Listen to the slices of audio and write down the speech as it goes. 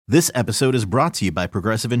This episode is brought to you by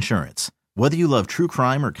Progressive Insurance. Whether you love true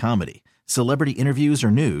crime or comedy, celebrity interviews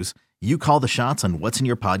or news, you call the shots on what's in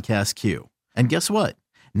your podcast queue. And guess what?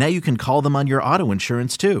 Now you can call them on your auto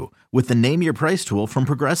insurance too with the Name Your Price tool from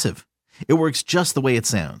Progressive. It works just the way it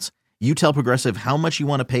sounds. You tell Progressive how much you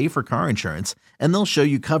want to pay for car insurance, and they'll show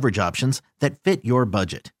you coverage options that fit your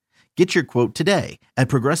budget. Get your quote today at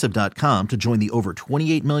Progressive.com to join the over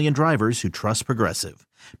 28 million drivers who trust Progressive.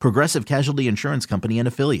 Progressive Casualty Insurance Company and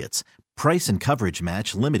Affiliates. Price and coverage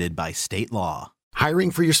match limited by state law. Hiring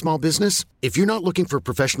for your small business? If you're not looking for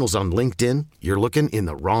professionals on LinkedIn, you're looking in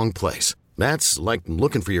the wrong place. That's like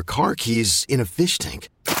looking for your car keys in a fish tank.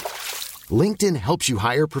 LinkedIn helps you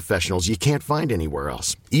hire professionals you can't find anywhere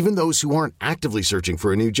else, even those who aren't actively searching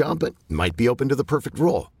for a new job but might be open to the perfect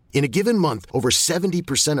role. In a given month, over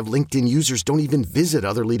 70% of LinkedIn users don't even visit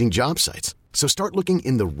other leading job sites. So start looking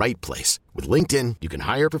in the right place. With LinkedIn, you can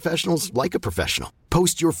hire professionals like a professional.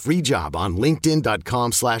 Post your free job on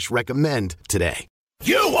linkedin.com/recommend today.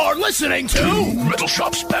 You are listening to Metal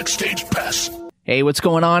Shop's Backstage Pass. Hey, what's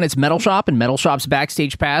going on? It's Metal Shop and Metal Shop's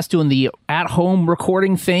Backstage Pass doing the at-home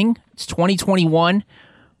recording thing. It's 2021.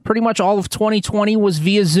 Pretty much all of 2020 was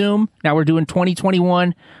via Zoom. Now we're doing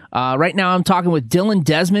 2021. Right now I'm talking with Dylan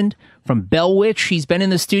Desmond from Bell Witch. He's been in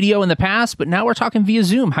the studio in the past, but now we're talking via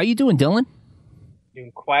Zoom. How you doing, Dylan?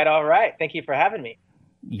 Doing quite all right. Thank you for having me.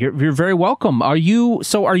 You're very welcome. Are you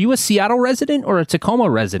a Seattle resident or a Tacoma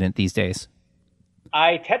resident these days?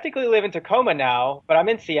 I technically live in Tacoma now, but I'm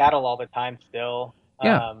in Seattle all the time still.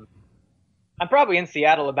 Yeah. I'm probably in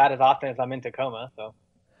Seattle about as often as I'm in Tacoma. So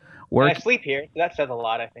and I sleep here. So that says a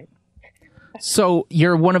lot, I think. So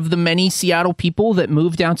you're one of the many Seattle people that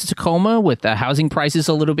moved down to Tacoma with the housing prices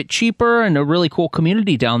a little bit cheaper and a really cool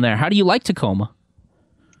community down there. How do you like Tacoma?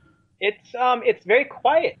 It's very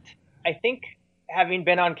quiet. I think having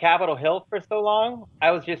been on Capitol Hill for so long,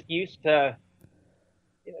 I was just used to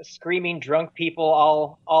screaming drunk people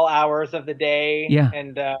all hours of the day. Yeah.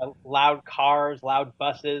 And loud cars, loud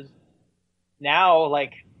buses. Now,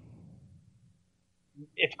 like,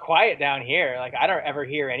 it's quiet down here. Like, I don't ever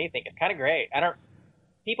hear anything. It's kind of great.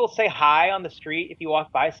 People say hi on the street. If you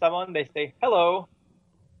walk by someone, they say hello.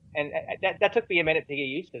 And that took me a minute to get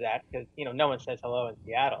used to that because, no one says hello in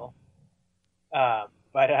Seattle. Yeah,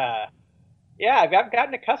 I've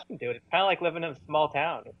gotten accustomed to it. It's kind of like living in a small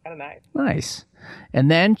town. It's kind of nice. Nice. And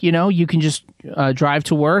then, you can just drive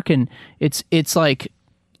to work and it's like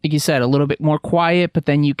you said, a little bit more quiet, but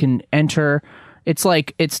then you can enter. It's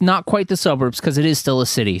like, it's not quite the suburbs because it is still a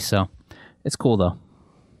city. So it's cool though.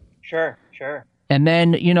 Sure. And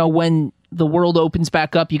then, when the world opens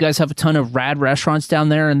back up, you guys have a ton of rad restaurants down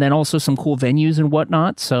there and then also some cool venues and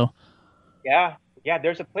whatnot. So yeah.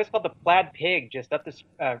 There's a place called the Plaid Pig just up this,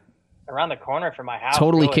 around the corner from my house.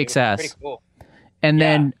 Totally really. Kicks ass. Pretty cool. And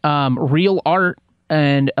then Real Art,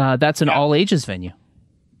 and that's an all ages venue.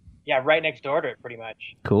 Yeah, right next door to it, pretty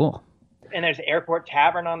much. Cool. And there's Airport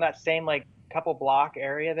Tavern on that same couple block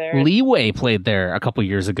area there. Leeway played there a couple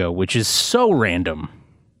years ago, which is so random.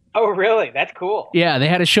 Oh, really? That's cool. Yeah, they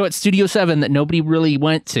had a show at Studio 7 that nobody really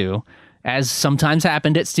went to, as sometimes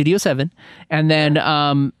happened at Studio 7. And then,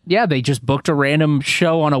 they just booked a random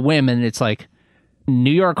show on a whim, and it's like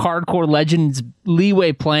New York hardcore legends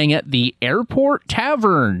Leeway playing at the Airport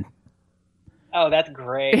Tavern. Oh, that's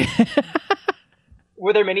great.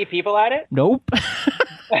 Were there many people at it? Nope.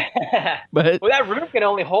 But well, that room can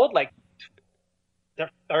only hold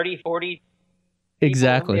 30, 40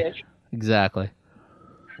 Exactly.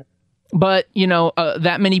 But,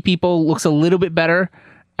 that many people looks a little bit better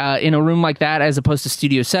in a room like that as opposed to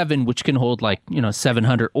Studio 7, which can hold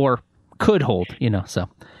 700 or could hold, so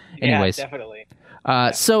anyways. Yeah, definitely.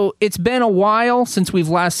 So it's been a while since we've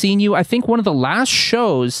last seen you. I think one of the last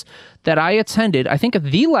shows that I attended,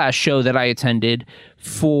 the last show that I attended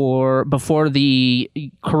before the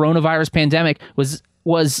coronavirus pandemic was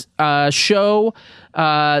a show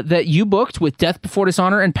that you booked with Death Before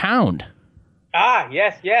Dishonor and Pound. Ah,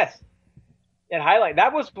 yes. And Highlight.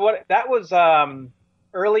 That was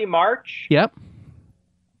early March. Yep.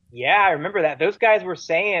 Yeah, I remember that. Those guys were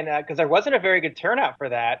saying, because there wasn't a very good turnout for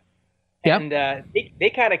that. Yep. And they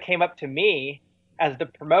kind of came up to me as the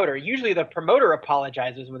promoter. Usually the promoter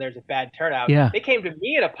apologizes when there's a bad turnout. Yeah. They came to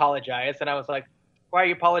me and apologized, and I was like, why are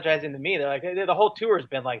you apologizing to me? They're like, the whole tour's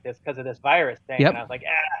been like this because of this virus thing. Yep. And I was like,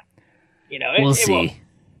 we'll see.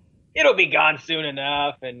 It'll be gone soon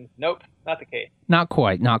enough. And nope, not the case. Not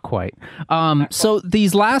quite. So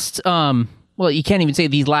these last, you can't even say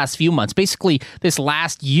these last few months, basically this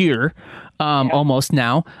last year, almost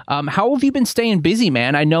now. How have you been staying busy,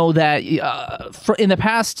 man? I know that in the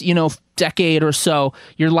past, decade or so,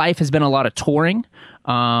 your life has been a lot of touring.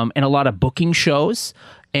 and a lot of booking shows,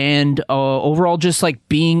 and overall just like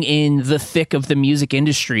being in the thick of the music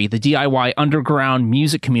industry, the DIY underground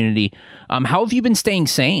music community. How have you been staying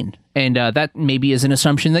sane? And that maybe is an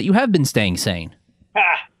assumption that you have been staying sane.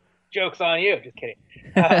 Joke's on you. Just kidding.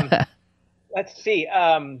 Let's see.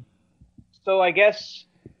 So I guess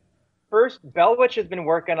first, Bellwitch has been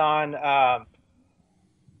working on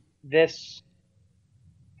this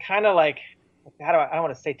kind of like, I don't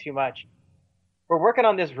want to say too much. We're working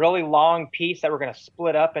on this really long piece that we're going to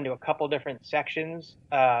split up into a couple different sections.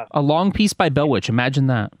 A long piece by Bellwitch. Imagine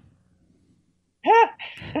that.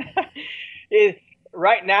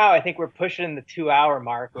 Right now, I think we're pushing the 2-hour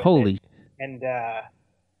mark. Holy. And I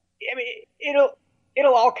mean,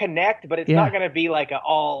 it'll all connect, but it's not going to be like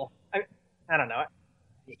I don't know.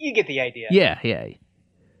 You get the idea. Yeah.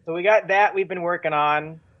 So we got that we've been working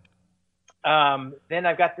on. Then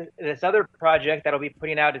I've got this other project that'll be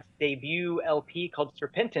putting out its debut LP called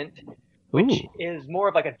Serpentant, which is more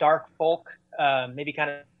of like a dark folk, maybe kind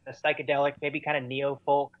of a psychedelic, maybe kind of neo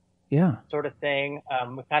folk sort of thing,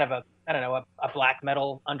 with kind of a black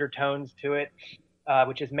metal undertones to it,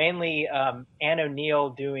 which is mainly Ann O'Neill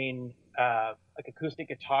doing like acoustic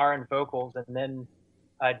guitar and vocals, and then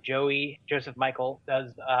Joseph Michael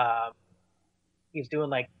does he's doing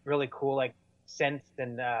like really cool like synths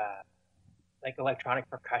and like electronic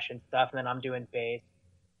percussion stuff, and then I'm doing bass.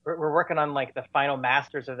 We're working on like the final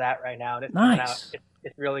masters of that right now, and it's coming out.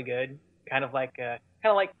 It's really good, kind of like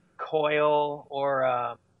Coil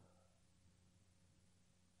or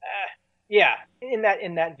in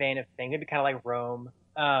that vein of thing, maybe kind of like Rome.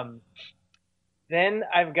 Then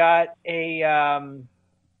I've got a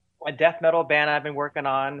death metal band I've been working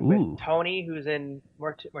on with Tony, who's in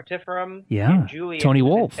Mortiferum. Yeah, and Julian, Tony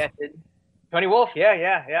Wolf. Tony Wolf,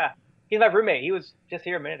 yeah. He's my roommate. He was just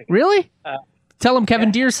here a minute ago. Really? Tell him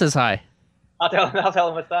Kevin Deere says hi. I'll tell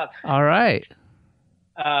him what's up. All right.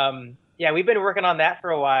 We've been working on that for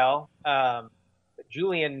a while. But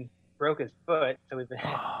Julian broke his foot, so we've been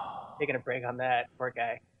taking a break on that. Poor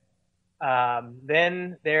guy.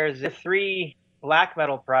 Then there's the 3 black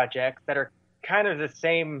metal projects that are kind of the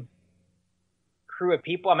same crew of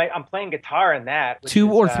people. I'm playing guitar in that.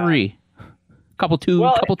 2 or 3? Couple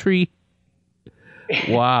 3.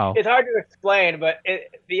 Wow. It's hard to explain, but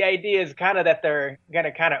the idea is kind of that they're going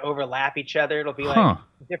to kind of overlap each other. It'll be like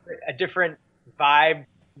a different vibe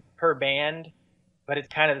per band, but it's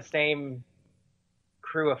kind of the same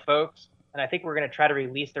crew of folks. And I think we're going to try to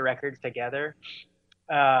release the records together.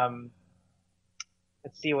 Let's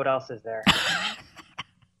see what else is there.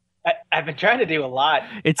 I've been trying to do a lot.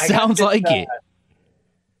 It sounds like it.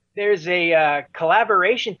 There's a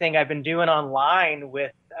collaboration thing I've been doing online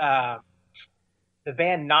with the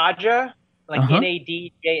band Nadja, like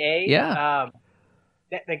Nadja. Yeah.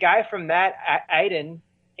 The guy from that, Aiden.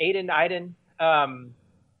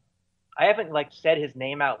 I haven't like said his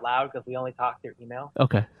name out loud because we only talk through email.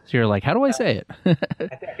 Okay, so you're like, how do I say it? I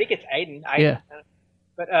think it's Aiden. Yeah.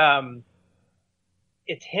 But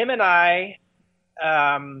it's him and I.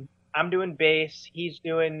 I'm doing bass. He's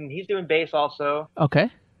doing bass also.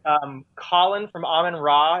 Okay. Colin from Amun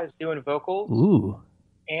Ra is doing vocals. Ooh.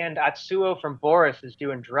 And Atsuo from Boris is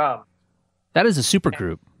doing drums. That is a super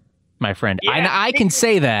group, my friend. Yeah, I can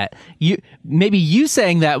say that. Maybe you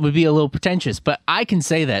saying that would be a little pretentious, but I can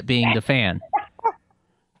say that being the fan.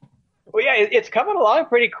 Well, yeah, it's coming along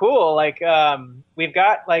pretty cool. Like, we've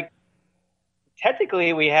got like,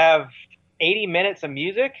 technically we have 80 minutes of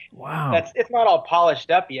music. Wow. It's not all polished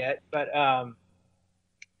up yet, but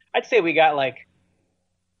I'd say we got like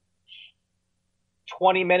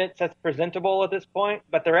 20 minutes that's presentable at this point,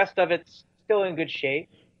 but the rest of it's still in good shape.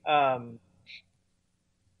 I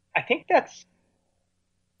think that's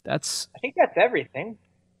everything.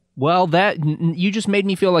 Well, that you just made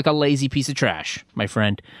me feel like a lazy piece of trash, my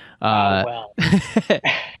friend.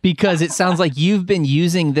 Because it sounds like you've been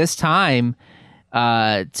using this time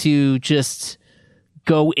to just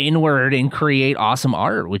go inward and create awesome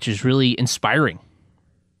art, which is really inspiring.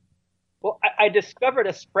 Well, I discovered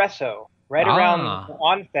espresso right around the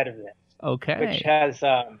onset of this. Okay. Which has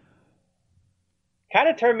kind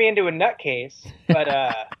of turned me into a nutcase, but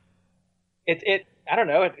it I don't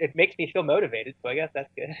know, it makes me feel motivated, so I guess that's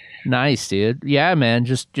good. Nice, dude. Yeah, man,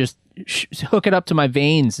 just hook it up to my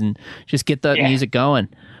veins and just get the music going.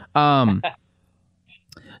 So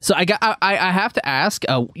I have to ask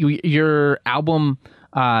your album,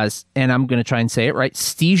 and I'm going to try and say it right,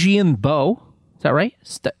 Stygian Bow. Is that right?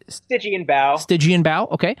 Stygian Bow. Stygian Bow,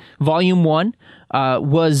 okay. Volume 1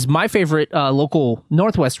 was my favorite local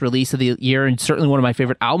Northwest release of the year, and certainly one of my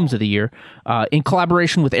favorite albums of the year, in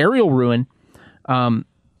collaboration with Aerial Ruin.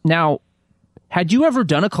 Now, Had you ever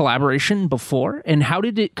done a collaboration before? And how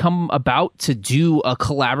did it come about to do a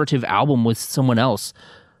collaborative album with someone else?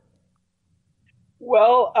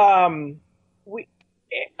 Well,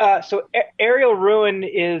 Aerial Ruin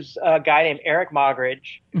is a guy named Eric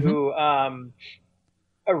Mogridge, who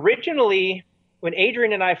originally, when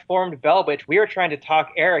Adrian and I formed Bell Witch, we were trying to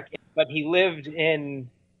talk Eric, but he lived in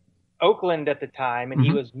Oakland at the time, and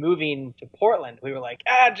he was moving to Portland. We were like,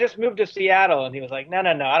 just move to Seattle. And he was like, no, I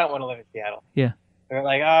don't want to live in Seattle. Yeah. We were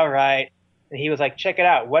like, all right. And he was like, check it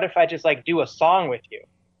out. What if I just like do a song with you?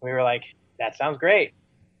 We were like, that sounds great.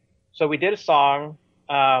 So we did a song.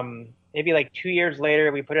 Maybe like 2 years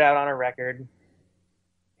later, we put it out on a record.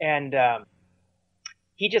 And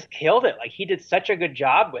he just killed it. Like, he did such a good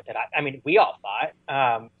job with it. I mean, we all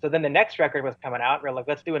thought. So then the next record was coming out. We're like,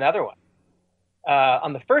 let's do another one.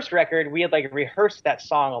 On the first record, we had like rehearsed that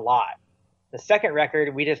song a lot. The second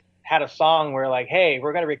record, we just had a song where like, hey,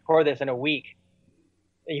 we're going to record this in a week.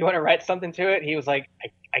 You want to write something to it? He was like,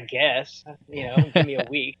 I guess, give me a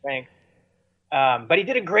week. Thanks. But he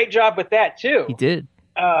did a great job with that too. He did.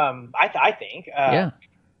 I think. Yeah.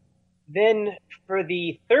 Then for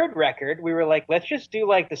the third record, we were like, let's just do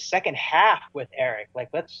like the second half with Eric. Like,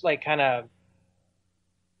 let's like kind of,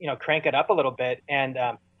 crank it up a little bit. And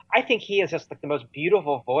I think he has just like the most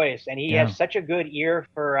beautiful voice, and he has such a good ear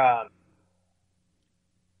for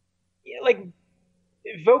like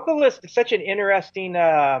vocalist is such an interesting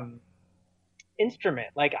instrument.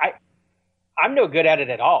 Like I'm no good at it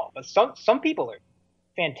at all, but some people are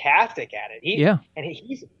fantastic at it. And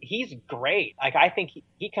he's great. Like, I think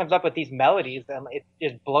he comes up with these melodies and it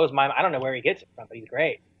just blows my mind. I don't know where he gets it from, but he's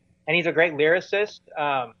great. And he's a great lyricist.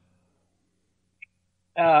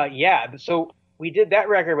 So we did that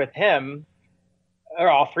record with him, or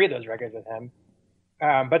all three of those records with him.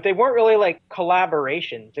 But they weren't really like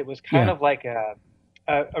collaborations. It was kind of like a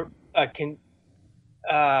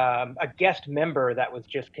guest member that was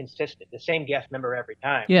just consistent, the same guest member every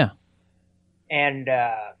time. Yeah. And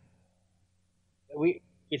we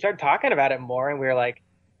started talking about it more, and we were like,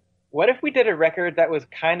 what if we did a record that was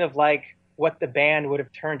kind of like what the band would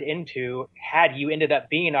have turned into had you ended up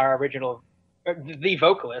being our original, the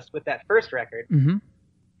vocalist with that first record. Mm-hmm.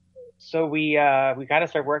 So we kind of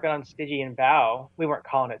started working on Stygian Vow. We weren't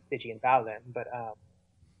calling it Stygian Vow then, but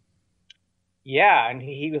and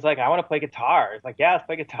he was like, I want to play guitar. It's like, yeah, let's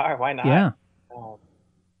play guitar. Why not? Yeah.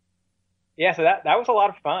 So that was a lot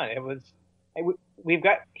of fun. It was. We've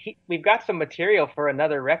got some material for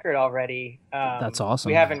another record already. That's awesome.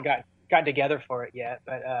 We haven't gotten together for it yet,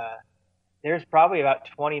 but there's probably about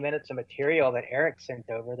 20 minutes of material that Eric sent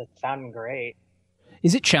over that's sounding great.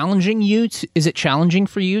 Is it challenging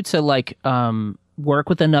for you to like work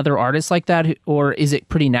with another artist like that, or is it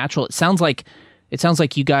pretty natural? It sounds like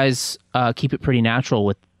you guys keep it pretty natural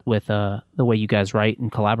with the way you guys write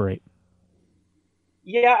and collaborate.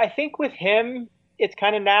 Yeah, I think with him it's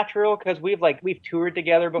kind of natural because we've toured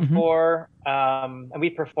together before, and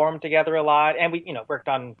we performed together a lot, and we worked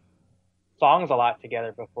on songs a lot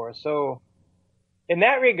together before. So in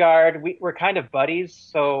that regard, we're kind of buddies.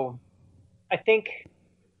 So I think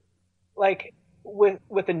like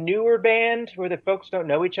with a newer band where the folks don't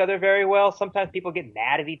know each other very well, sometimes people get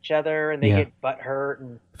mad at each other and they get butthurt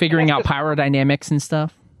and figuring out power dynamics and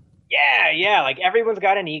stuff. Yeah. Like, everyone's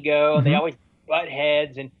got an ego and they always butt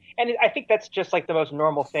heads, and I think that's just like the most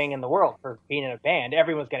normal thing in the world for being in a band.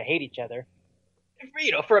 Everyone's going to hate each other,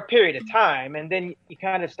 for a period of time. And then you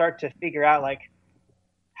kind of start to figure out, like,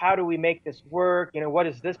 how do we make this work? What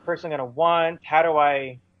is this person going to want? How do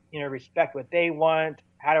I, respect what they want?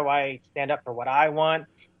 How do I stand up for what I want?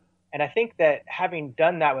 And I think that having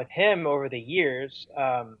done that with him over the years,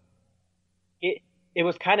 it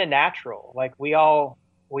was kind of natural. Like, we all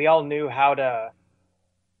knew how to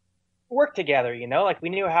work together, like we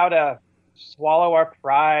knew how to swallow our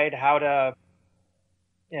pride, how to,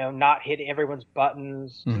 not hit everyone's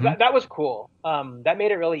buttons. Mm-hmm. That was cool. That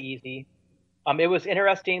made it really easy. It was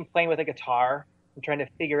interesting playing with a guitar and trying to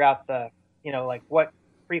figure out the, like, what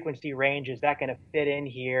frequency range is that going to fit in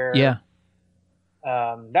here? Yeah.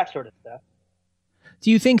 That sort of stuff.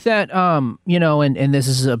 Do you think that, and this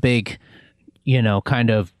is a big, kind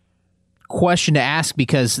of question to ask,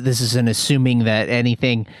 because this isn't assuming that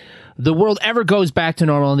the world ever goes back to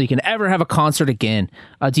normal and you can ever have a concert again.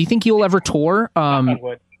 Do you think you'll ever tour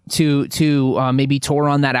to maybe tour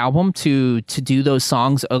on that album to do those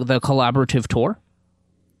songs of the collaborative tour?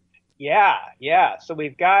 Yeah. So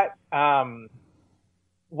we've got,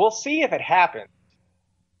 we'll see if it happens.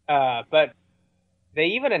 But they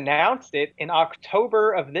even announced it in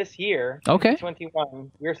October of this year,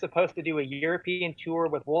 2021. We're supposed to do a European tour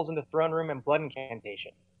with Wolves in the Throne Room and Blood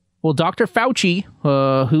Incantation. Well, Dr. Fauci,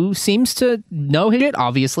 who seems to know it,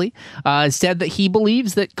 obviously, said that he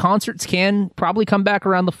believes that concerts can probably come back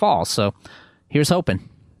around the fall. So here's hoping.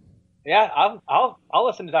 Yeah, I'll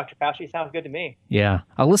listen to Dr. Fauci. Sounds good to me. Yeah,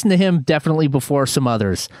 I'll listen to him definitely before some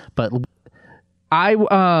others. But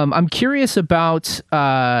I'm curious about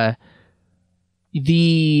I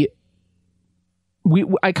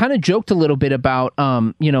kind of joked a little bit about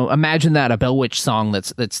imagine that, a Bell Witch song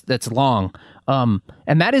that's long.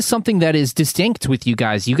 And that is something that is distinct with you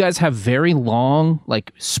guys. You guys have very long,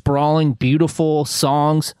 like sprawling, beautiful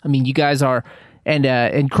songs. I mean, you guys are,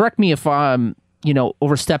 and correct me if I'm,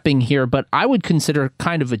 overstepping here, but I would consider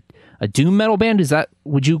kind of a doom metal band.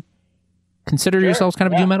 Would you consider yourselves kind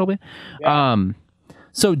of a doom metal band? Yeah.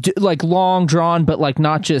 So like long drawn, but like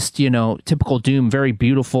not just, typical doom, very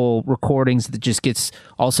beautiful recordings that just gets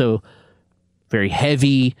also very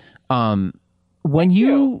heavy. When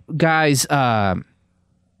you guys, when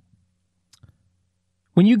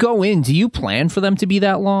you go in, do you plan for them to be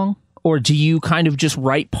that long, or do you kind of just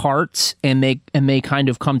write parts and they kind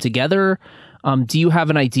of come together? Do you have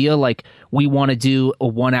an idea, like we want to do a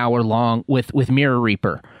 1 hour long with Mirror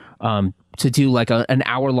Reaper, to do like an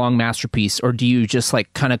hour long masterpiece, or do you just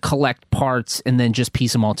like kind of collect parts and then just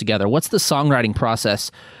piece them all together? What's the songwriting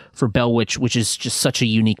process for Bell Witch, which is just such a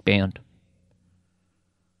unique band?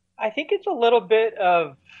 I think it's a little bit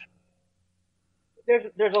of there's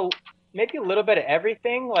maybe a little bit of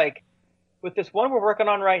everything. Like with this one we're working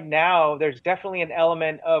on right now, there's definitely an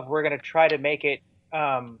element of we're going to try to make it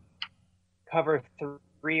cover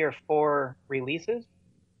 3 or 4 releases.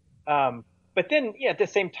 But then, at the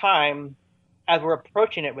same time, as we're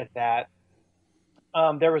approaching it with that,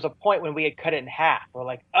 there was a point when we had cut it in half. We're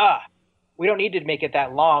like, we don't need to make it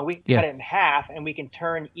that long. We can cut it in half, and we can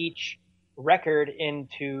turn each record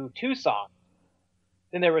into 2 songs.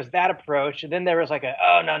 Then there was that approach, and then there was like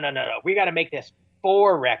no, we got to make this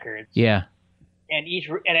 4 records. Yeah. And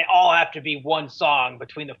it all have to be 1 song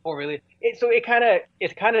between the 4 releases. So it's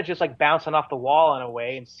kind of just like bouncing off the wall in a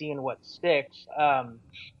way and seeing what sticks.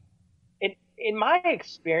 In my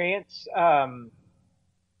experience,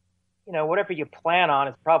 whatever you plan on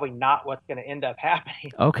is probably not what's going to end up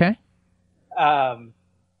happening. Okay.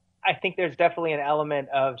 I think there's definitely an element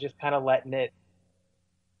of just kind of letting it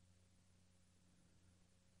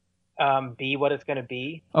be what it's going to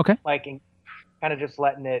be. Okay. Like, kind of just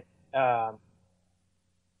letting it,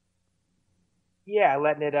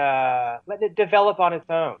 letting it develop on its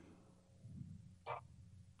own.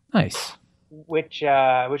 Nice.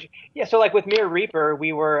 So like with Mirror Reaper,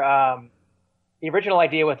 we were, the original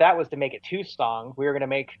idea with that was to make it 2 songs. We were going to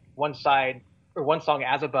make one song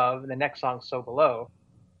As Above and the next song So Below,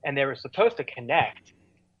 and they were supposed to connect.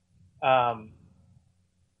 Hi,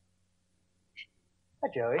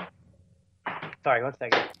 Joey. Sorry, 1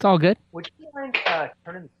 second. It's all good. Would you mind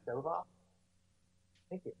turning the stove off?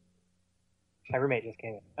 Thank you. My roommate just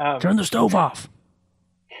came in. Turn the stove off.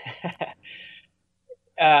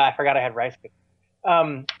 I forgot I had rice cooking.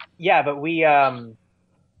 But we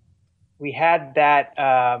had that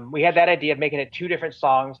idea of making it 2 different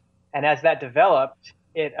songs, and as that developed,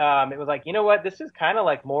 it was like, you know what, this is kind of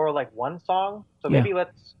like more like 1 song, so maybe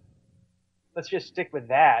let's just stick with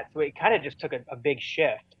that. So it kind of just took a big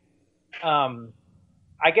shift.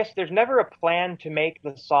 I guess there's never a plan to make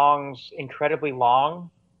the songs incredibly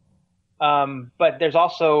long, but there's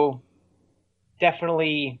also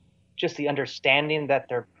definitely just the understanding that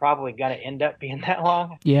they're probably going to end up being that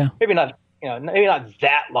long. Yeah. Maybe not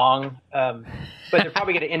that long, but they're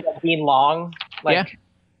probably going to end up being long. Like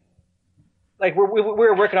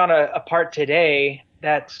we're working on a part today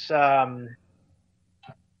that's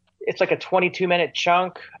it's like a 22-minute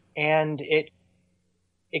chunk, and it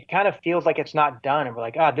kind of feels like it's not done, and we're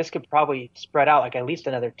like, this could probably spread out like at least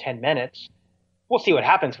another 10 minutes. We'll see what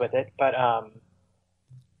happens with it, but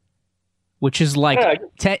which is like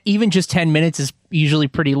even just 10 minutes is usually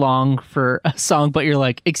pretty long for a song, but you're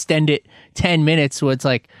like, extend it 10 minutes. So it's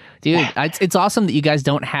like, dude, it's awesome that you guys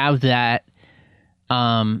don't have that,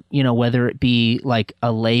 whether it be like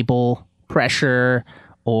a label pressure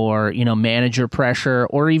or, manager pressure,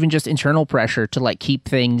 or even just internal pressure to like keep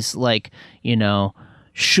things like,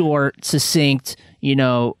 short, succinct,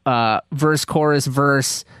 verse, chorus,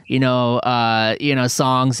 verse,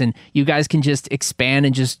 songs, and you guys can just expand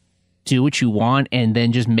and just do what you want, and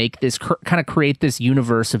then just make this kind of create this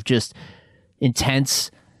universe of just intense,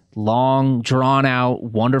 long, drawn out,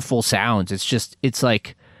 wonderful sounds. It's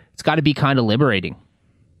like, it's got to be kind of liberating.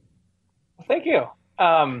 Thank you.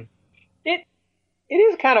 It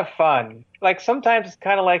is kind of fun. Like sometimes it's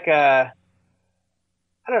kind of like I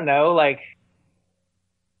don't know, like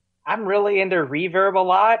I'm really into reverb a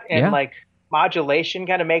lot and Yeah. like modulation,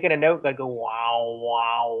 kind of making a note that go wow,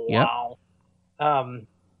 wow, Yep. wow.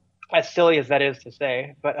 As silly as that is to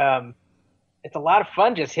say, but it's a lot of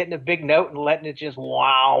fun just hitting a big note and letting it just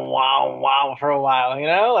wow, wow, wow for a while.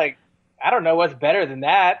 Like I don't know what's better than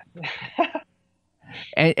that.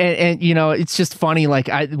 And it's just funny. Like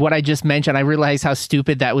what I just mentioned, I realize how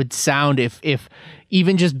stupid that would sound if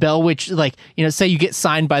even just Bell Witch, like, say you get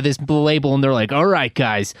signed by this label and they're like, all right,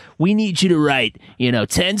 guys, we need you to write,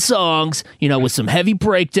 10 songs, with some heavy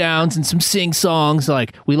breakdowns and some sing songs.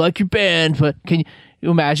 Like, we like your band, but can you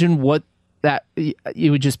imagine what that,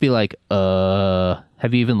 you would just be like, have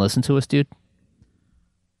you even listened to us, dude?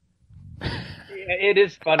 It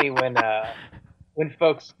is funny when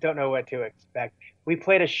folks don't know what to expect. We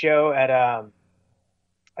played a show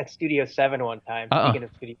at Studio 7 one time. Speaking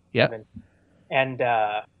of Studio 7, and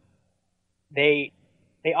they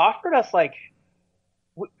offered us like,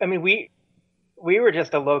 we were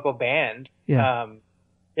just a local band. Yeah.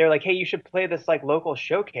 They were like, hey, you should play this like local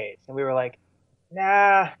showcase, and we were like,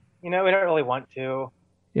 nah, we don't really want to.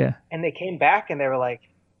 Yeah. And they came back and they were like,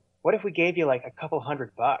 what if we gave you like a couple $100?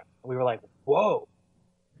 And we were like, whoa,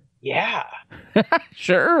 yeah.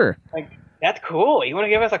 Sure. Like, that's cool. You want to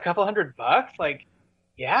give us a couple $100? Like,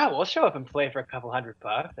 yeah, we'll show up and play for a couple $100.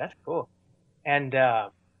 That's cool. And I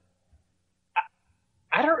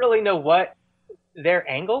don't really know what their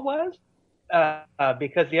angle was,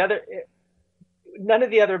 because none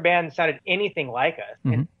of the other bands sounded anything like us.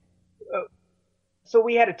 Mm-hmm. And, so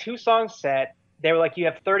we had a 2-song set. They were like, you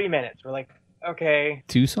have 30 minutes. We're like, okay.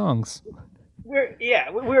 2 songs. We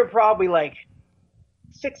were probably like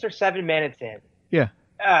 6 or 7 minutes in. Yeah.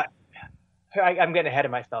 I'm getting ahead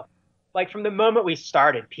of myself. Like, from the moment we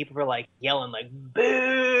started, people were like yelling like,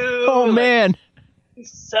 boo! Oh, like, man. You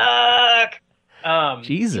suck!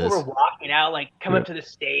 Jesus. People were walking out, like, coming up to the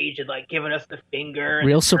stage and like giving us the finger. And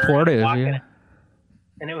real supportive, yeah.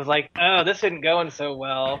 And it was like, oh, this isn't going so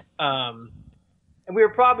well. And we were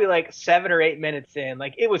probably like 7 or 8 minutes in.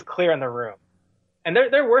 Like, it was clear in the room. And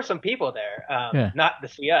there were some people there, not to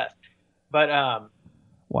see us. But I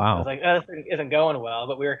wow. was like, oh, this thing isn't going well.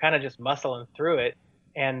 But we were kind of just muscling through it.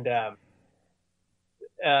 And all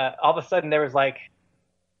of a sudden there was like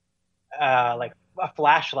a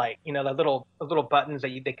flashlight, the little buttons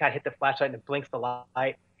that they kind of hit the flashlight and it blinks the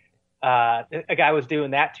light. A guy was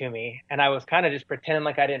doing that to me, and I was kind of just pretending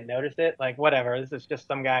like I didn't notice it. Like, whatever, this is just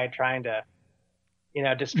some guy trying to,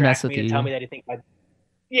 distract me, to tell me that he thinks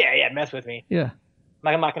mess with me. Yeah.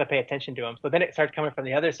 Like, I'm not going to pay attention to him. So then it started coming from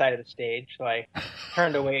the other side of the stage. So I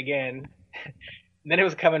turned away again. And then it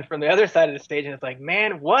was coming from the other side of the stage, and it's like,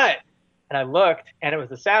 man, what? And I looked, and it was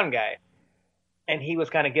the sound guy. And he was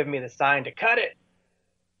kind of giving me the sign to cut it.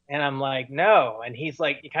 And I'm like, no. And he's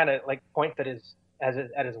like, he kind of like points at his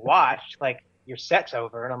watch, like, your set's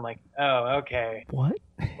over. And I'm like, oh, okay. What?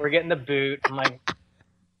 We're getting the boot. I'm like,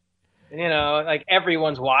 like,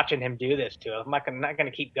 everyone's watching him do this to him. I'm not going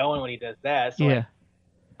to keep going when he does that. So yeah.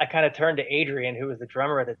 I kind of turned to Adrian, who was the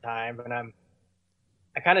drummer at the time, and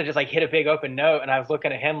I kind of just like hit a big open note, and I was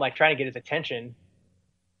looking at him like trying to get his attention,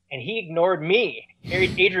 and he ignored me.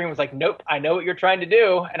 Adrian was like, nope, I know what you're trying to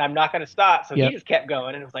do, and I'm not going to stop. So he just kept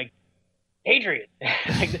going, and it was like, Adrian,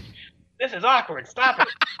 like, this is awkward, stop it.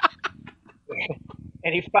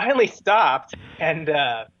 And he finally stopped, and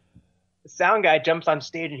the sound guy jumps on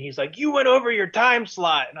stage, and he's like, you went over your time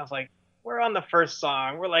slot. And I was like, we're on the first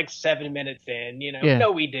song. We're like 7 minutes in,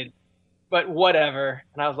 No, we didn't. But whatever.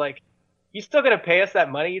 And I was like, you still going to pay us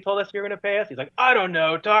that money you told us you were going to pay us? He's like, I don't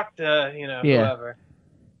know. Talk to, whoever.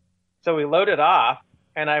 So we loaded off,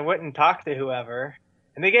 and I went and talked to whoever,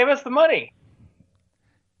 and they gave us the money.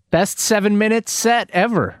 Best 7-minute set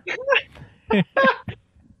ever.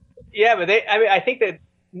 Yeah, but I think that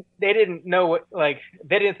they didn't know they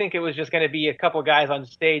didn't think it was just going to be a couple guys on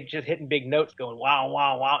stage just hitting big notes going, wow,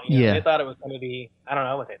 wow, wow. They thought it was going to be, I don't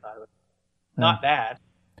know what they thought it was. Not bad.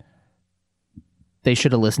 They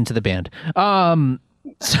should have listened to the band.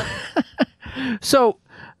 So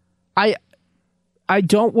I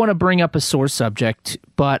don't want to bring up a sore subject,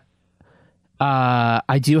 but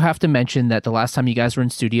I do have to mention that the last time you guys were in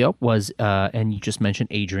studio was, and you just mentioned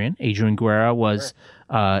Adrian Guerra was,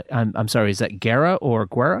 sure. I'm sorry, is that Guerra or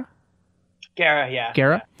Guerra? Guerra, yeah.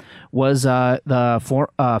 Guerra was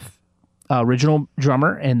the original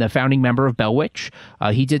drummer and the founding member of Bell Witch.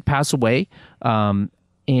 He did pass away.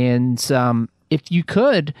 If you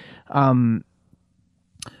could, why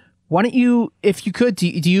don't you, if you could, do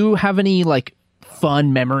you have any like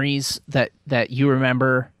fun memories that you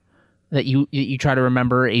remember, that you try to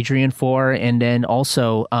remember Adrian for? And then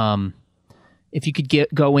also, if you could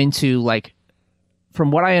go into like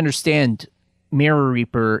from what I understand, Mirror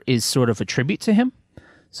Reaper is sort of a tribute to him.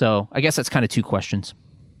 So I guess that's kind of two questions.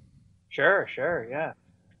 Sure, yeah.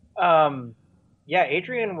 Yeah,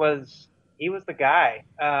 Adrian was the guy.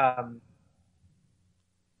 I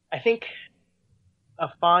think a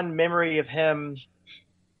fond memory of him,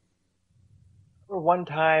 for one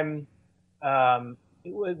time,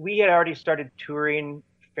 we had already started touring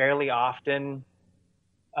fairly often.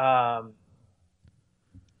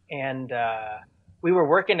 And we were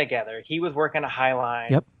working together. He was working a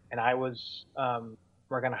Highline, Yep. and I was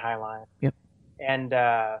working a Highline. Yep. And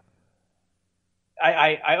I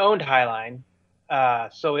owned Highline,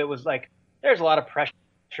 so it was like there's a lot of pressure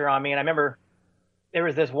on me. And I remember there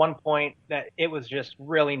was this one point that it was just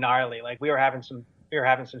really gnarly. Like we were having some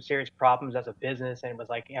serious problems as a business, and it was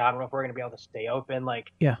like, I don't know if we're going to be able to stay open.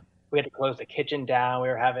 Like, yeah, we had to close the kitchen down. We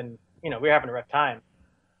were having a rough time.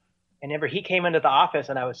 And remember, he came into the office,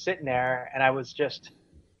 and I was sitting there, and I was just,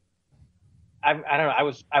 I don't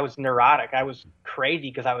know, I was neurotic. I was crazy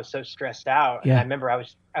because I was so stressed out. Yeah. And I remember I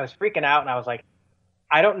was freaking out, and I was like,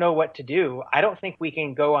 I don't know what to do. I don't think we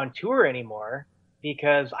can go on tour anymore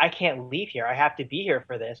because I can't leave here. I have to be here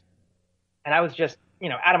for this. And I was just,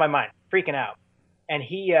 out of my mind, freaking out. And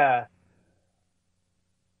he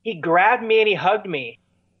grabbed me and he hugged me,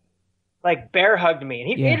 like bear hugged me.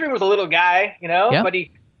 And Adrian was a little guy, but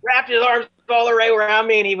he wrapped his arms all the way around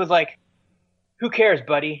me, and he was like, "Who cares,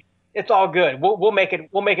 buddy? It's all good. We'll make it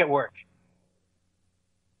work."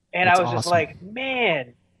 And That's I was just awesome. like,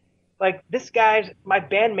 man, like my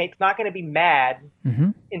bandmate's not going to be mad. Mm-hmm.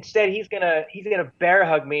 Instead, he's gonna bear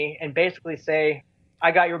hug me and basically say, "I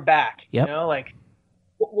got your back." Yep. Like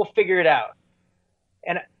we'll figure it out.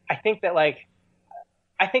 And I think that I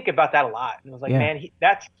think about that a lot. And it was like, man,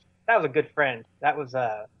 that was a good friend. That was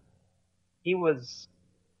he was,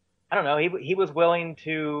 I don't know, he was willing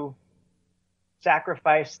to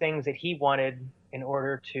sacrifice things that he wanted in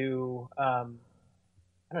order to, I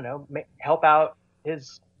don't know, help out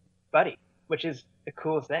his buddy, which is the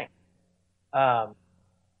coolest thing.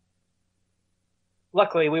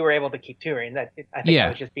 Luckily, we were able to keep touring. I think I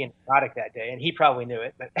was just being neurotic that day, and he probably knew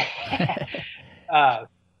it.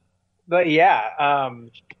 But yeah,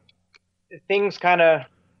 things kind of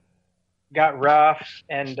got rough,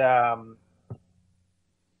 and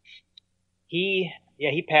he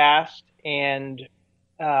passed, and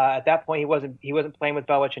at that point he wasn't playing with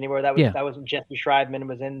Bell Witch anymore. That was Jesse Schreidman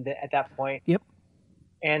was in at that point. Yep.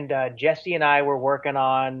 And Jesse and I were working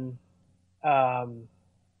on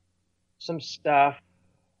some stuff,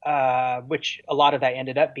 which a lot of that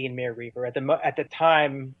ended up being Mirror Reaper. At the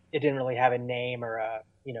time, it didn't really have a name or a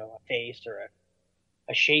face or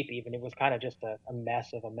a shape even. It was kind of just a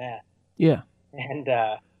mess of a mess. Yeah. And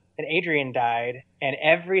Adrian died, and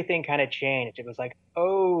everything kind of changed. It was like,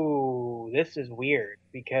 oh, this is weird,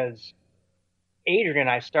 because Adrian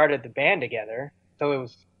and I started the band together, so it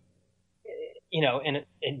was, in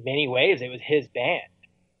many ways, it was his band.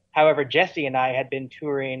 However, Jesse and I had been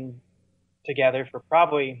touring together for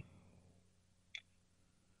probably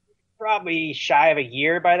shy of a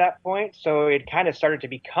year by that point, so it kind of started to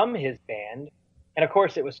become his band. And of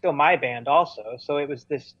course, it was still my band also, so it was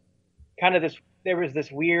there was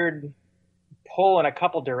this weird pull in a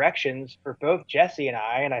couple directions for both Jesse and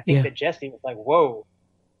I. And I think that Jesse was like, whoa,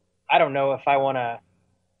 I don't know if I want to.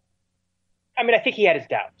 I mean, I think he had his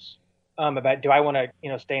doubts about, do I want to,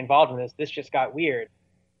 stay involved in this? This just got weird.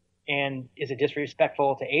 And is it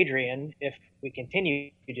disrespectful to Adrian if we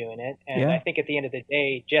continue doing it? And I think at the end of the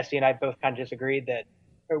day, Jesse and I both kind of disagreed that,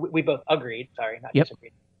 or we both agreed, sorry, not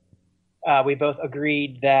disagreed. We both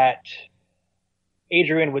agreed that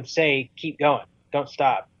Adrian would say, keep going, don't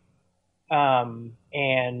stop.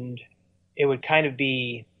 And it would kind of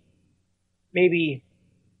be, maybe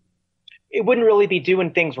it wouldn't really be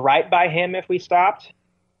doing things right by him if we stopped,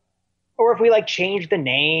 or if we changed the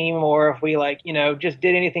name, or if we just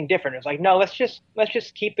did anything different. It's like, no, let's just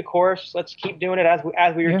keep the course. Let's keep doing it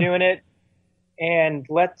as we were doing it. And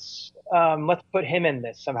let's put him in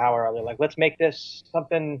this somehow or other. Let's make this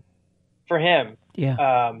something for him.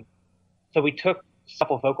 Yeah. So we took a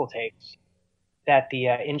couple vocal takes that the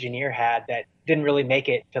engineer had that didn't really make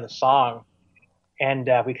it to the song, and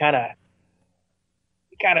we kind of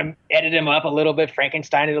edited him up a little bit,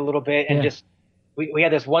 Frankenstein it a little bit, and just we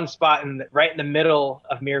had this one spot right in the middle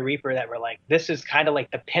of Mirror Reaper that we're like, this is kind of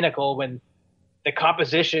like the pinnacle when the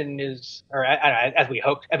composition is, or as we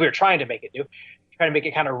hoped, as we were trying to make it do, trying to make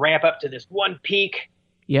it kind of ramp up to this one peak.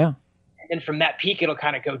 Yeah. And from that peak, it'll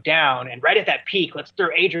kind of go down. And right at that peak, let's throw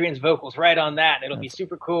Adrian's vocals right on that, and it'll be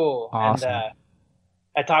super cool. Awesome. And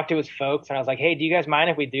I talked to his folks, and I was like, hey, do you guys mind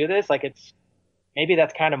if we do this? It's maybe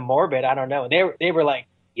that's kind of morbid. I don't know. They were like,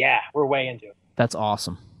 yeah, we're way into it. That's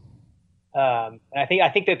awesome. And I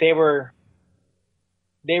think that they were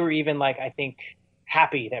even like, I think,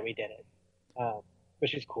 happy that we did it,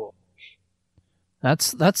 which is cool.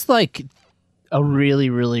 That's like a really,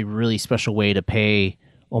 really, really special way to pay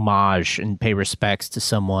homage and pay respects to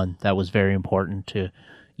someone that was very important to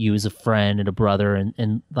you as a friend and a brother,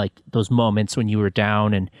 and like those moments when you were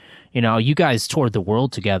down, and you guys toured the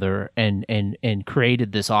world together and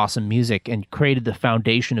created this awesome music and created the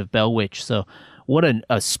foundation of Bell Witch. So what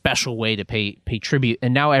a special way to pay tribute.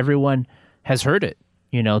 And now everyone has heard it,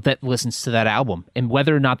 that listens to that album, and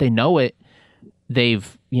whether or not they know it,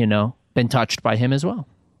 they've been touched by him as well.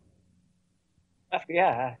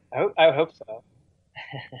 Yeah, I hope so.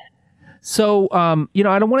 So, I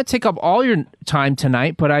don't want to take up all your time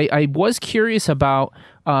tonight, but I was curious about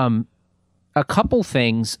a couple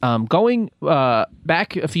things. Going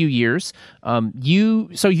back a few years, you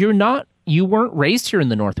weren't raised here in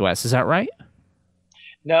the Northwest, is that right?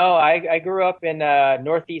 No, I grew up in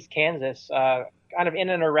Northeast Kansas, kind of in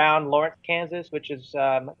and around Lawrence, Kansas, which is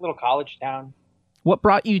a little college town. What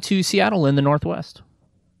brought you to Seattle in the Northwest?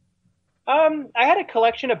 I had a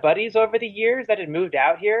collection of buddies over the years that had moved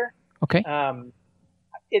out here. Okay.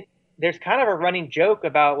 There's kind of a running joke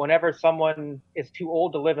about whenever someone is too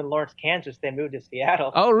old to live in Lawrence, Kansas, they move to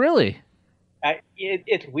Seattle. Oh, really?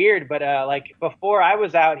 It's weird, but like before I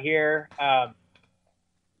was out here,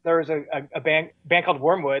 there was a band called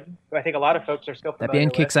Wormwood, who I think a lot of folks are still familiar with. That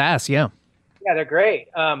band kicks ass, yeah. Yeah, they're great.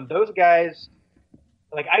 Those guys,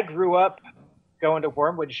 like I grew up going to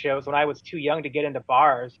Wormwood shows when I was too young to get into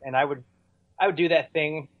bars, and I would do that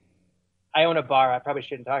thing. I own a bar. I probably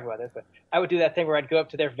shouldn't talk about this, but I would do that thing where I'd go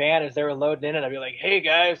up to their van as they were loading in, and I'd be like, "Hey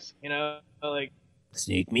guys, like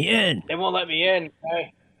sneak me in. They won't let me in.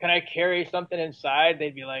 Can I carry something inside?"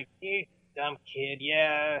 They'd be like, "You dumb kid,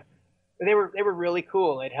 yeah." But they were really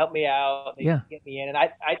cool. They'd help me out. They'd get me in, and I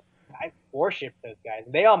worshipped those guys.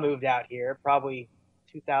 They all moved out here probably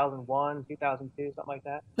 2001, 2002, something like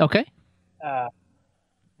that. Okay.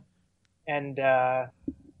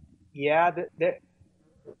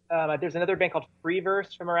 There's another band called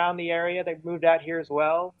Freeverse from around the area that moved out here as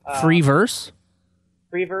well. Freeverse?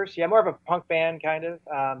 Freeverse, yeah, more of a punk band kind of.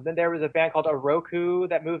 Then there was a band called Oroku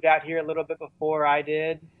that moved out here a little bit before I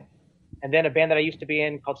did. And then a band that I used to be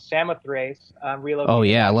in called Samothrace relocated. Oh,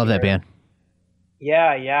 yeah, I love that band.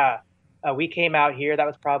 Yeah. We came out here, that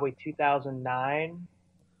was probably 2009.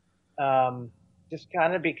 Just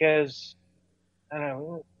kind of because, I don't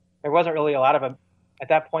know, there wasn't really a lot of at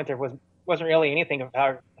that point there wasn't really anything as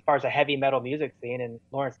far as a heavy metal music scene in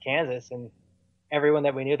Lawrence, Kansas, and everyone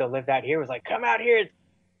that we knew that lived out here was like, "Come out here,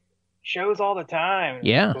 shows all the time."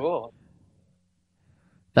 Yeah, cool.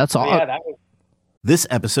 That's all. Yeah, This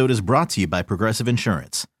episode is brought to you by Progressive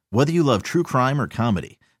Insurance. Whether you love true crime or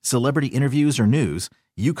comedy, celebrity interviews or news,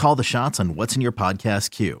 you call the shots on what's in your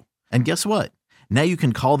podcast queue. And guess what? Now you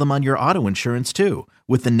can call them on your auto insurance too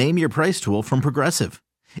with the Name Your Price tool from Progressive.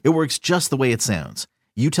 It works just the way it sounds.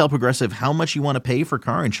 You tell Progressive how much you want to pay for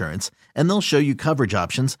car insurance, and they'll show you coverage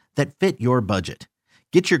options that fit your budget.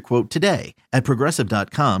 Get your quote today at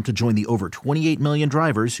Progressive.com to join the over 28 million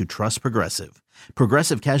drivers who trust Progressive.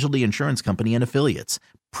 Progressive Casualty Insurance Company and Affiliates.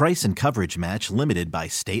 Price and coverage match limited by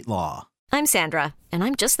state law. I'm Sandra, and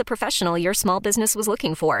I'm just the professional your small business was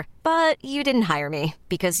looking for. But you didn't hire me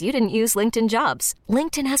because you didn't use LinkedIn Jobs.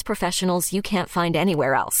 LinkedIn has professionals you can't find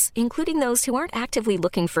anywhere else, including those who aren't actively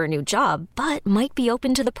looking for a new job, but might be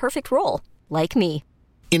open to the perfect role, like me.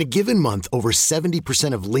 In a given month, over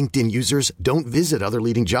 70% of LinkedIn users don't visit other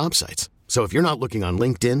leading job sites. So if you're not looking on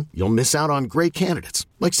LinkedIn, you'll miss out on great candidates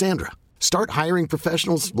like Sandra. Start hiring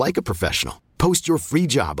professionals like a professional. Post your free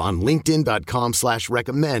job on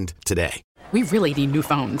linkedin.com/recommend today. We really need new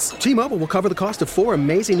phones. T-Mobile will cover the cost of 4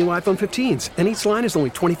 amazing new iPhone 15s, and each line is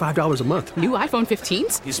only $25 a month. New iPhone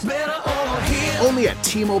 15s? It's better over here. Only at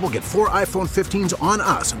T-Mobile, get 4 iPhone 15s on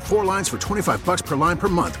us and 4 lines for $25 per line per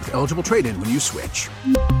month with eligible trade-in when you switch.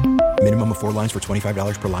 Minimum of 4 lines for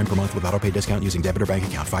 $25 per line per month with autopay discount using debit or bank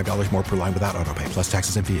account. $5 more per line without autopay, plus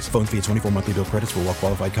taxes and fees. Phone fee at 24 monthly bill credits for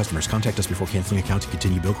well-qualified customers. Contact us before canceling account to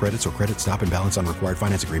continue bill credits or credit stop and balance on required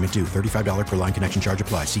finance agreement due. $35 per line connection charge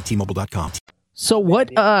applies. See T-Mobile.com. So what,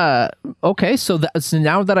 okay, so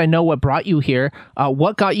now that I know what brought you here,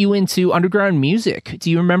 what got you into underground music? Do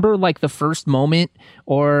you remember like the first moment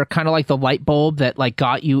or kind of like the light bulb that like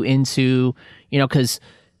got you into, because,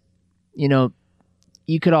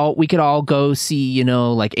 we could all go see,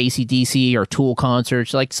 like AC/DC or Tool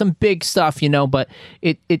concerts, like some big stuff, but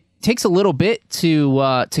it takes a little bit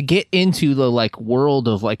to get into the like world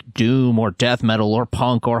of like doom or death metal or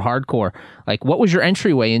punk or hardcore. Like, what was your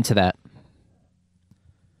entryway into that?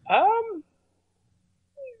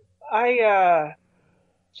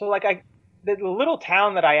 The little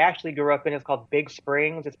town that I actually grew up in is called Big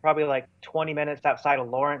Springs. It's probably like 20 minutes outside of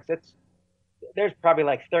Lawrence. There's probably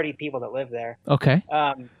like 30 people that live there. Okay.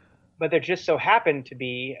 But there just so happened to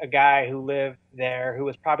be a guy who lived there who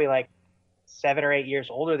was probably like 7 or 8 years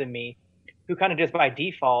older than me, who kind of just by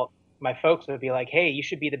default, my folks would be like, hey, you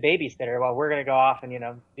should be the babysitter while we're going to go off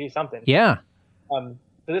and, do something. Yeah. So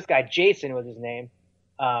this guy, Jason was his name.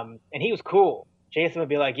 And he was cool. Jason would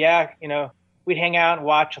be like, yeah, we'd hang out and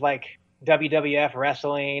watch like WWF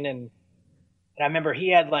wrestling. And I remember he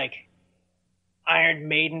had like Iron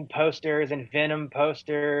Maiden posters and Venom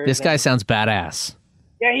posters. This guy sounds badass.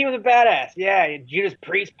 Yeah, he was a badass. Yeah, Judas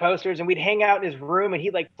Priest posters, and we'd hang out in his room, and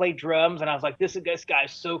he'd like play drums, and I was like, this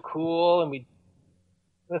guy's so cool, and we'd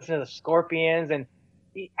listen to the Scorpions, and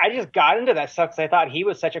I just got into that stuff because I thought he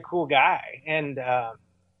was such a cool guy, and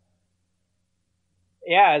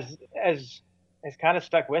as kind of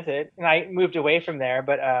stuck with it, and I moved away from there,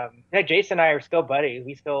 but Jason and I are still buddies.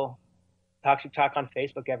 We still talk on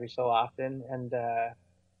Facebook every so often, and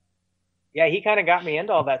he kind of got me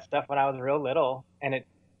into all that stuff when I was real little. And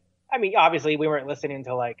obviously we weren't listening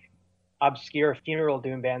to like obscure funeral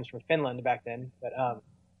doom bands from Finland back then, but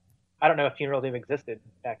I don't know if funeral doom existed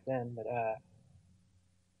back then, but I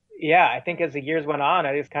think as the years went on,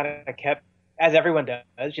 I just kind of kept, as everyone does,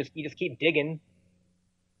 you just keep digging,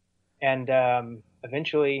 and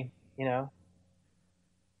eventually, I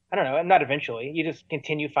don't know, not eventually, you just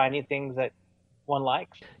continue finding things that one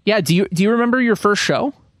likes. Yeah. Do you remember your first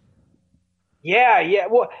show? Yeah.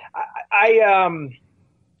 Well, I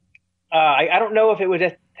don't know if it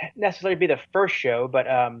would necessarily be the first show, but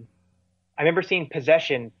I remember seeing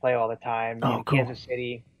Possession play all the time in Kansas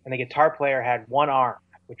City, and the guitar player had one arm,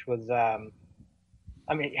 which was,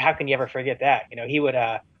 how can you ever forget that? He would,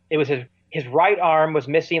 it was his right arm was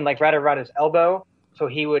missing, like right around his elbow, so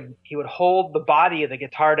he would hold the body of the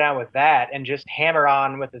guitar down with that and just hammer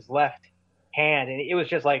on with his left hand, and it was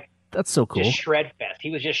just like, that's so cool. Just shred fest.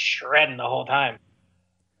 He was just shredding the whole time,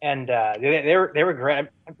 and they were great.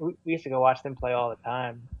 We used to go watch them play all the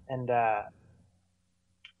time, and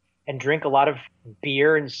drink a lot of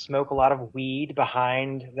beer and smoke a lot of weed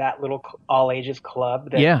behind that little all ages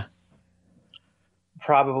club. That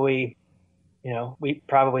probably, we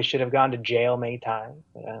probably should have gone to jail many times.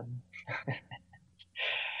 But,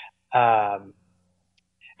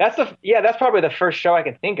 that's probably the first show I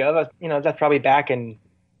can think of. That's probably back in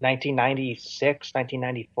 1996,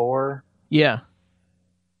 1994. Yeah.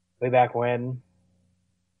 Way back when.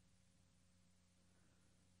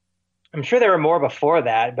 I'm sure there were more before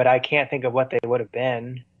that, but I can't think of what they would have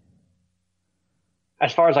been.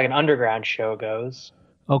 As far as like an underground show goes.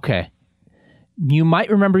 Okay. You might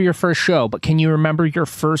remember your first show, but can you remember your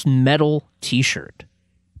first metal t-shirt?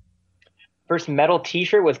 First metal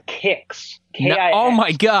t-shirt was Kix. K-I-X. Oh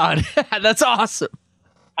my God. That's awesome.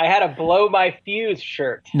 I had a Blow My Fuse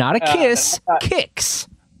shirt. Not a Kiss, Kix.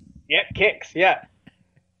 Yeah, Kix, yeah.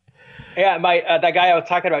 Yeah, that guy I was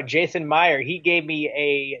talking about, Jason Meyer, he gave me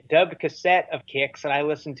a dubbed cassette of Kix, and I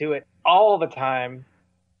listened to it all the time.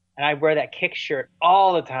 And I wear that Kix shirt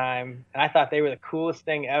all the time, and I thought they were the coolest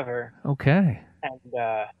thing ever. Okay. And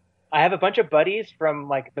I have a bunch of buddies from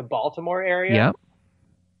like the Baltimore area. Yep.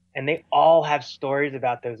 And they all have stories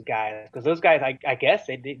about those guys, because those guys, I guess,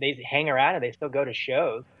 they hang around and they still go to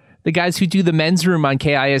shows. The guys who do the men's room on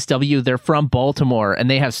KISW, they're from Baltimore, and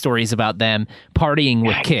they have stories about them partying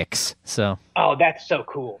with Kix. So. Oh, that's so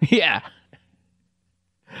cool. Yeah.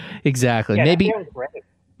 Exactly. Yeah,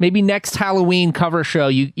 maybe next Halloween cover show,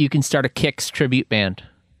 you can start a Kix tribute band.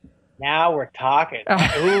 Now we're talking.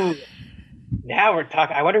 Ooh. Now we're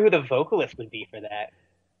talking. I wonder who the vocalist would be for that.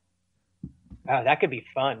 Oh, that could be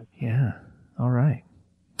fun. Yeah. All right.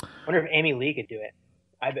 I wonder if Amy Lee could do it.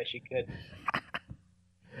 I bet she could.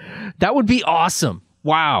 That would be awesome.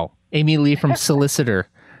 Wow. Amy Lee from Solicitor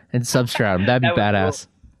and Substratum. That'd be badass.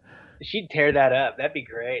 Cool. She'd tear that up. That'd be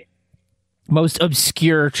great. Most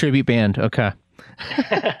obscure tribute band. Okay.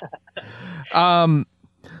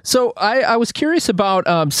 So I was curious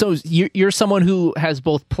about, so you're someone who has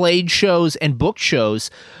both played shows and booked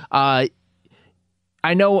shows. I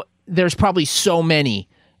know there's probably so many.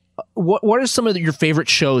 What are some of your favorite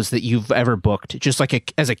shows that you've ever booked? Just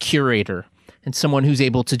like as a curator and someone who's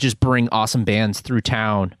able to just bring awesome bands through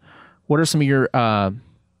town. What are some of your, some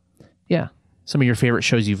of your favorite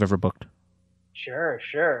shows you've ever booked? Sure.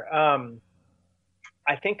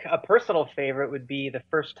 I think a personal favorite would be the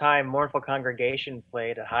first time Mournful Congregation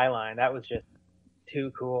played at Highline. That was just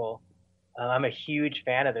too cool. I'm a huge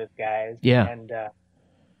fan of those guys. Yeah. And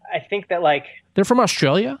I think that, like... They're from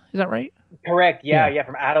Australia, is that right? Correct, yeah,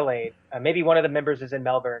 from Adelaide. Maybe one of the members is in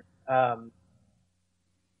Melbourne. But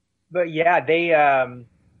yeah, they...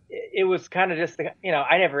 it was kind of just,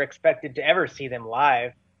 I never expected to ever see them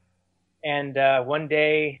live. And one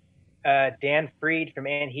day, Dan Freed from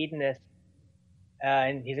Anhedonist,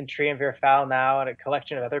 and he's in Triumvir Foul now and a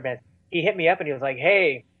collection of other bands, he hit me up and he was like,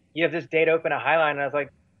 hey, you have this date open at Highline? And I was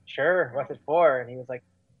like, sure, what's it for? And he was like,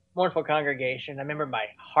 Mournful Congregation. I remember my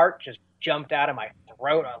heart just jumped out of my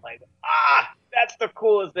throat. I was like, that's the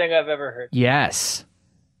coolest thing I've ever heard. Yes.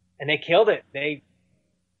 And they killed it. They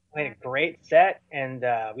played a great set, and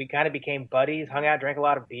we kind of became buddies, hung out, drank a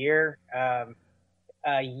lot of beer.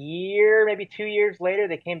 A year, maybe 2 years later,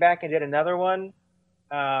 they came back and did another one.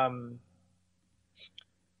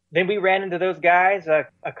 Then we ran into those guys a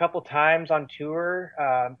couple times on tour.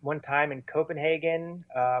 One time in Copenhagen,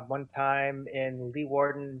 one time in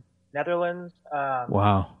Leeuwarden, Netherlands.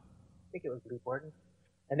 Wow. I think it was Leeuwarden.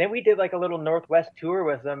 And then we did like a little Northwest tour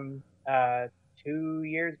with them 2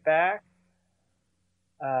 years back.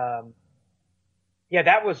 Yeah,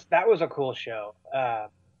 that was a cool show.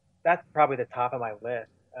 That's probably the top of my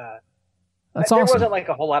list. That's there awesome. wasn't like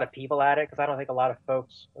a whole lot of people at it because I don't think a lot of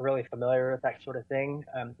folks are really familiar with that sort of thing,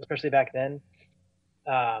 especially back then.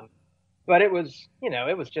 But it was,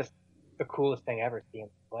 it was just the coolest thing ever seeing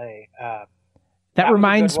them play. That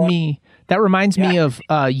reminds me of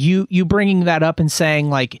you bringing that up and saying,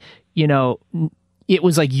 like, it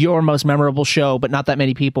was like your most memorable show, but not that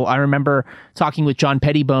many people. I remember talking with John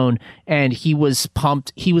Pettibone, and he was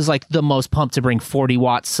pumped. He was like the most pumped to bring 40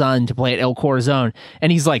 Watt Sun to play at El Corazon. And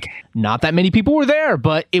he's like, not that many people were there,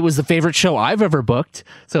 but it was the favorite show I've ever booked.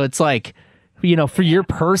 So it's like, for your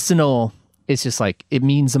personal, it's just like, it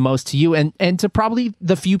means the most to you. And to probably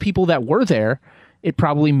the few people that were there, it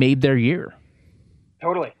probably made their year.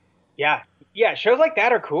 Totally. Yeah. Yeah. Shows like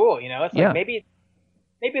that are cool. It's like maybe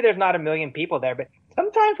there's not a million people there, but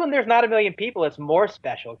sometimes when there's not a million people, it's more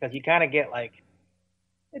special because you kind of get like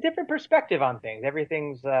a different perspective on things.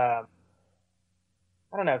 Everything's, I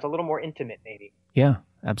don't know, it's a little more intimate maybe. Yeah,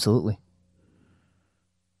 absolutely.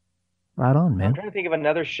 Right on, man. I'm trying to think of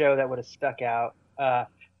another show that would have stuck out.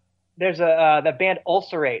 There's the band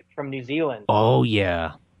Ulcerate from New Zealand. Oh,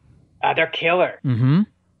 yeah. They're killer. Mm-hmm.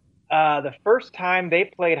 The first time they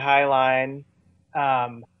played Highline,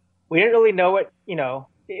 we didn't really know what,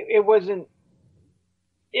 it wasn't,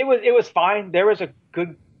 it was fine. There was a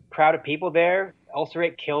good crowd of people there.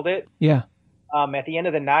 Ulcerate killed it. Yeah. At the end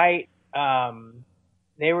of the night,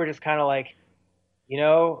 they were just kind of like,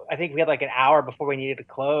 I think we had like an hour before we needed to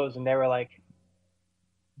close, and they were like,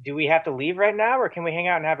 do we have to leave right now, or can we hang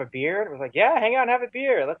out and have a beer? And it was like, yeah, hang out and have a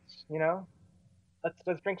beer.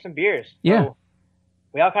 Let's drink some beers. Yeah. So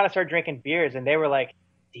we all kind of started drinking beers, and they were like,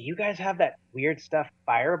 do you guys have that weird stuff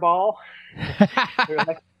Fireball? We were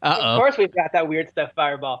like, of course we've got that weird stuff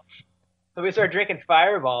Fireball. So we started drinking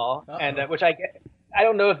Fireball, and which I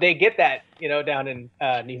don't know if they get that, down in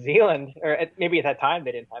New Zealand, or maybe at that time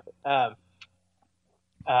they didn't have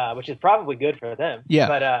it, which is probably good for them. Yeah.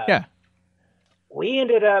 But we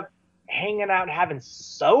ended up hanging out and having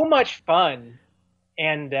so much fun,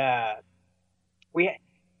 and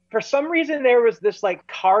for some reason, there was this like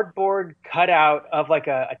cardboard cutout of like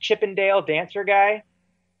a Chippendale dancer guy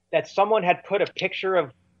that someone had put a picture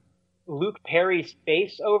of Luke Perry's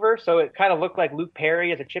face over. So it kind of looked like Luke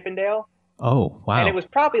Perry as a Chippendale. Oh, wow. And it was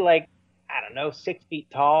probably like, I don't know, 6 feet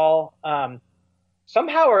tall.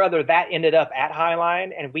 Somehow or other that ended up at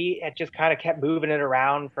Highline, and we had just kind of kept moving it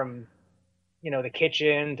around from, the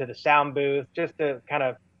kitchen to the sound booth just to kind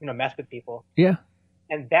of, mess with people. Yeah.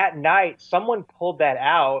 And that night, someone pulled that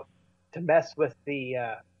out to mess with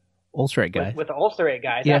the Ulcerate guys. With the Ulcerate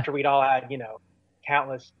guys after we'd all had,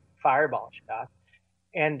 countless Fireball shots.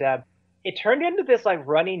 And it turned into this like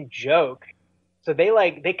running joke. So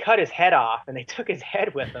they cut his head off and they took his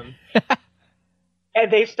head with them.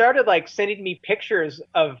 And they started like sending me pictures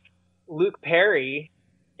of Luke Perry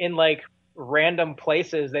in like random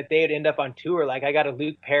places that they'd end up on tour. Like I got a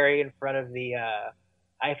Luke Perry in front of the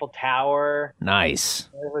Eiffel Tower. Nice.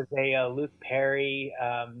 There was a Luke Perry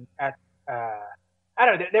at I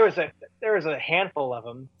don't know. There was a handful of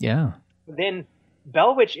them. Yeah. Then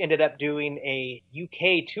Bellwitch ended up doing a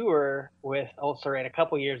UK tour with Ulcerate a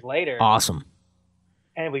couple years later. Awesome.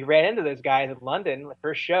 And we ran into those guys in London, the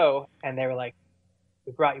first show, and they were like,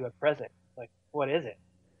 "We brought you a present." Like, what is it?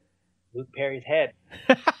 Luke Perry's head.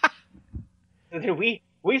 So then we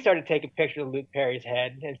we started taking pictures of Luke Perry's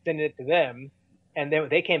head and sending it to them. And then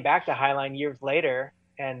they came back to Highline years later,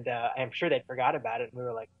 and I'm sure they forgot about it. And we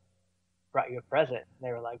were like, brought you a present. And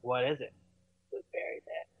they were like, what is it? Luke Perry's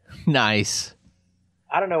head. Nice.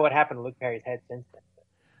 I don't know what happened to Luke Perry's head since then.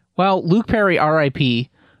 Well, Luke Perry, R.I.P.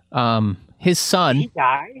 His son, Did he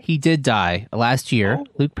die? He did die last year. Oh.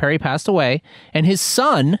 Luke Perry passed away. And his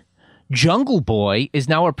son, Jungle Boy, is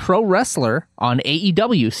now a pro wrestler on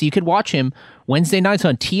AEW. So you could watch him Wednesday nights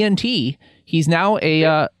on TNT. He's now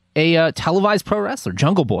a televised pro wrestler,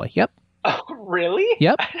 Jungle Boy. Yep. Oh, really?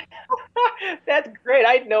 Yep. That's great.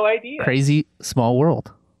 I had no idea. Crazy small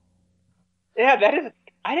world. Yeah, that is.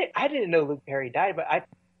 I didn't know Luke Perry died, but I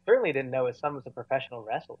certainly didn't know his son was a professional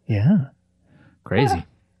wrestler. Yeah. Crazy.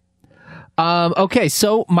 Okay,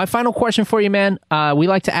 so my final question for you, man. We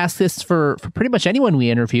like to ask this for pretty much anyone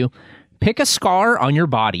we interview. Pick a scar on your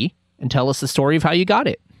body and tell us the story of how you got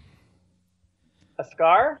it. A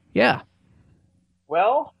scar? Yeah.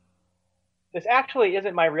 Well, this actually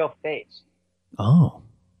isn't my real face. Oh.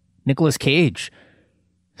 Nicolas Cage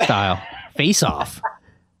style. Face off.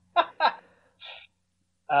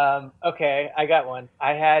 Okay, I got one.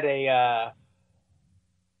 I had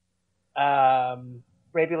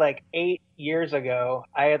maybe like 8 years ago,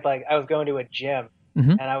 I was going to a gym,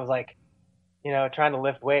 and I was like, trying to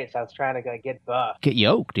lift weights. I was trying to get buff. Get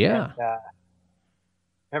yoked, yeah. And,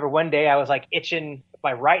 remember one day I was like itching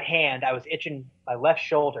my right hand. I was itching my left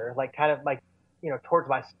shoulder, like kind of like, towards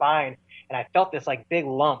my spine. And I felt this like big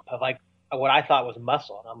lump of like what I thought was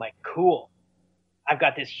muscle. And I'm like, cool. I've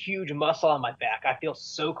got this huge muscle on my back. I feel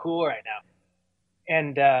so cool right now.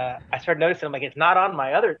 And I started noticing, I'm like, it's not on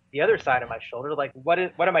the other side of my shoulder. Like, what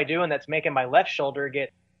am I doing that's making my left shoulder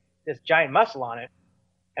get this giant muscle on it?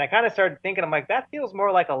 And I kind of started thinking, I'm like, that feels more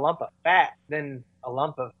like a lump of fat than a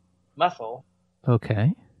lump of muscle.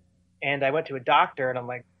 Okay. And I went to a doctor, and I'm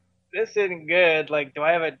like, this isn't good. Like,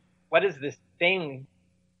 what is this thing?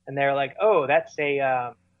 And they're like, oh, that's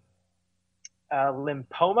a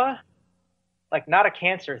lymphoma. Like, not a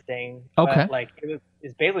cancer thing. Okay. But, like,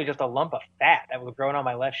 it's basically just a lump of fat that was growing on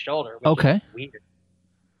my left shoulder. Which okay. is weird.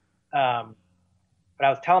 But I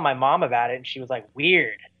was telling my mom about it, and she was like,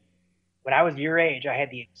 weird. When I was your age, I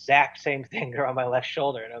had the exact same thing grow on my left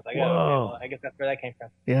shoulder. And I was like, oh, okay, well, I guess that's where that came from.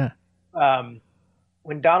 Yeah.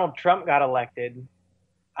 When Donald Trump got elected,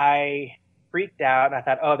 I freaked out, and I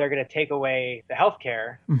thought, oh, they're going to take away the health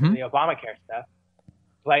care, the Obamacare stuff.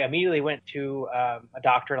 So I immediately went to a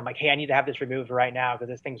doctor, and I'm like, hey, I need to have this removed right now because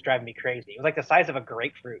this thing's driving me crazy. It was like the size of a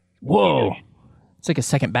grapefruit. Whoa. It's like a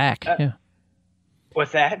second back. Yeah.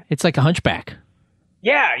 What's that? It's like a hunchback.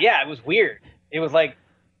 Yeah, it was weird. It was like,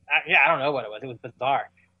 I don't know what it was. It was bizarre.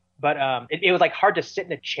 But it was like hard to sit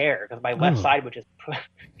in a chair because my left side would just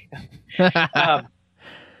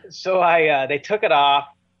so they took it off,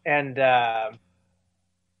 and I've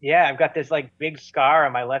got this like big scar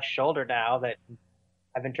on my left shoulder now that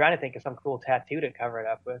I've been trying to think of some cool tattoo to cover it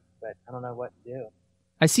up with, but I don't know what to do.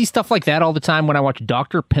 I see stuff like that all the time when I watch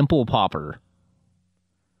Dr. Pimple Popper.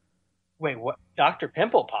 Wait, what? Dr.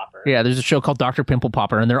 Pimple Popper? Yeah, there's a show called Dr. Pimple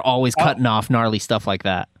Popper, and they're always cutting off gnarly stuff like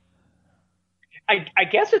that. I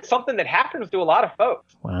guess it's something that happens to a lot of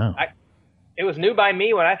folks. Wow. It was new by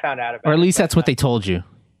me when I found out about it. Or at least that's what they told you,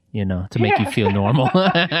 to make you feel normal. It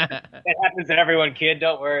happens to everyone, kid.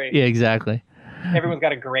 Don't worry. Yeah, exactly. Everyone's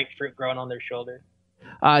got a grapefruit growing on their shoulder.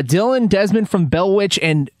 Dylan Desmond from Bell Witch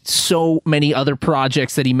and so many other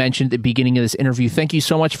projects that he mentioned at the beginning of this interview. Thank you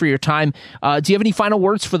so much for your time. Do you have any final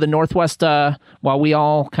words for the Northwest while we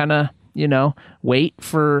all kind of, wait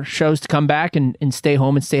for shows to come back and stay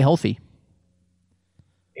home and stay healthy?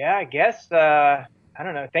 Yeah, I guess, I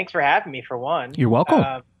don't know. Thanks for having me, for one. You're welcome.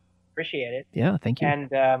 Appreciate it. Yeah, thank you.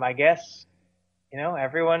 And I guess,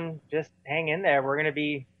 everyone just hang in there. We're going to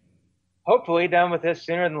be hopefully done with this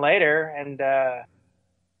sooner than later. And,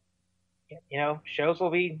 shows will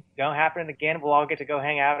be happening again. We'll all get to go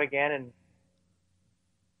hang out again and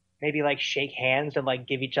maybe like shake hands and like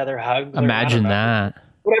give each other hugs. Imagine that.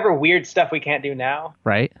 Whatever weird stuff we can't do now.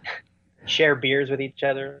 Right. Share beers with each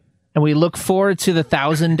other. And we look forward to the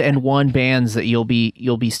 1,001 bands that you'll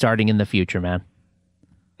be starting in the future, man.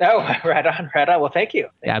 Oh, right on. Well, thank you.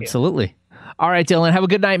 Absolutely. All right, Dylan. Have a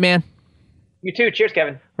good night, man. You too. Cheers,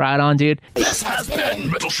 Kevin. Right on, dude. This has been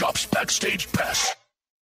Metal Shop's Backstage Pass.